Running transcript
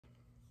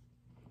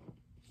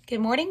Good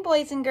morning,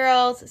 boys and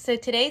girls. So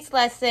today's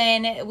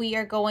lesson, we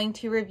are going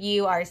to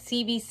review our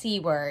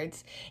CVC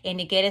words. And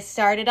to get us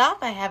started off,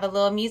 I have a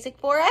little music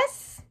for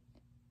us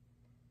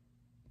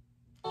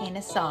and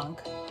a song.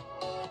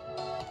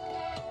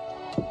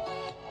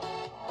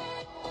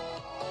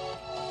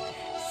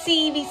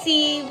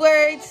 CVC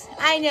words,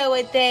 I know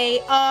what they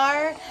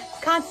are.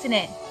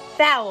 Consonant,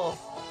 vowel,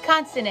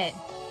 consonant.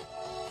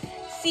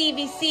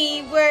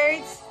 CVC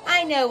words,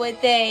 I know what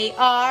they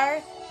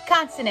are.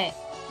 Consonant,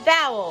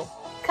 vowel,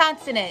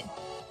 consonant.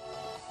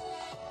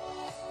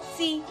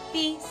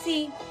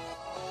 CVC,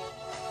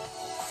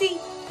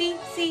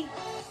 CVC.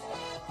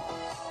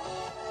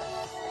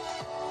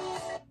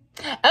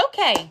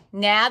 Okay,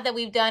 now that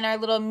we've done our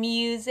little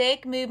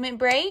music movement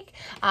break,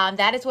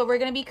 that is what we're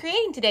going to be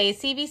creating today, is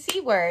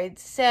CVC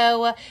words.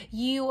 So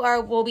you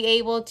will be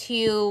able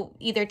to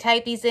either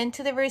type these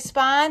into the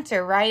response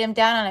or write them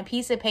down on a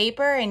piece of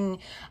paper, and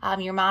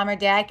your mom or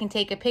dad can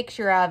take a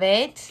picture of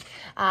it.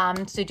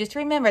 So just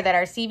remember that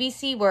our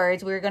CVC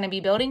words, we're going to be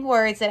building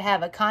words that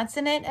have a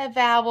consonant, a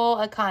vowel,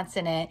 a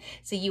consonant.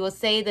 So you will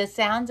say the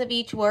sounds of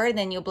each word,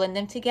 then you'll blend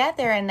them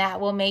together, and that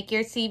will make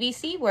your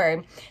CVC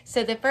word.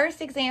 So the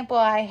first example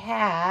I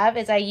have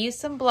is I use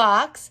some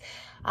blocks,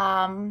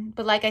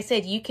 but like I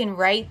said, you can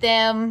write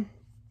them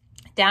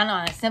down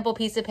on a simple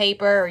piece of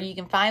paper, or you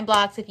can find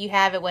blocks if you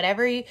have it,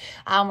 whatever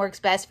works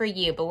best for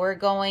you. But we're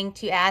going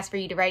to ask for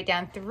you to write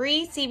down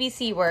 3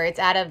 CVC words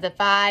out of the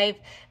 5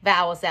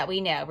 vowels that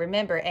we know.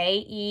 Remember,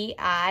 A, E,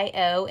 I,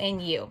 O,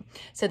 and U.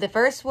 So the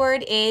first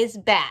word is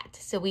bat.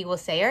 So we will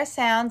say our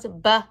sounds,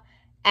 B,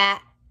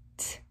 at,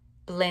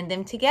 blend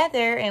them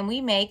together, and we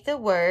make the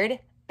word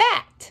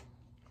bat.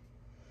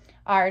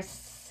 Our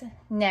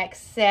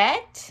next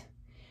set,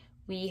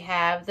 we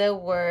have the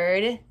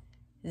word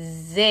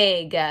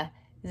zig.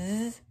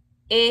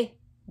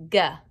 Z-I-G.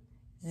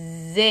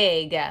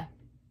 Zig.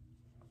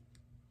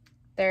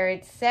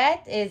 Third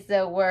set is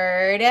the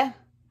word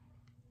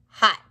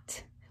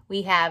hot.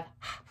 We have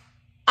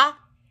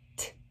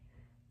hot.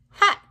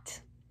 Hot.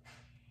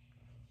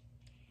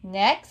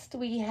 Next,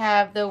 we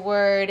have the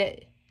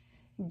word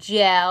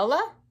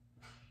gel.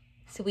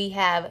 So we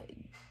have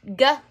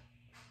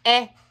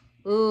G-E-L.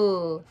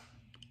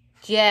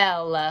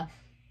 Gel.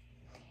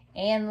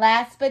 And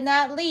last but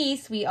not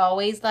least, we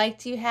always like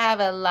to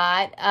have a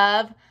lot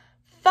of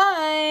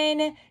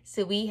fun.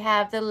 So we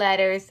have the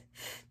letters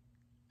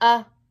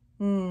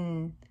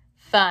F-A-N.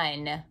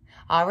 Fun.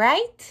 All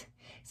right?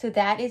 So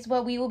that is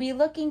what we will be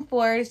looking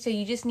for. So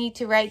you just need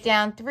to write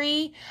down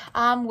 3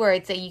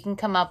 words that you can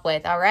come up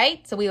with. All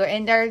right? So we will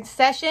end our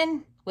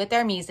session with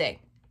our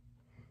music.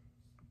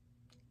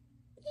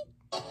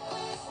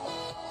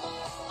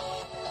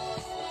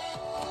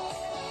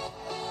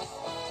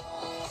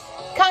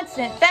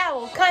 Consonant,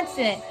 vowel,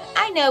 consonant.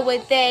 I know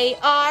what they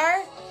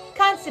are.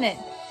 Consonant,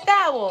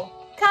 vowel,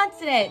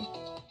 consonant.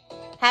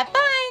 Have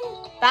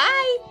fun.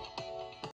 Bye.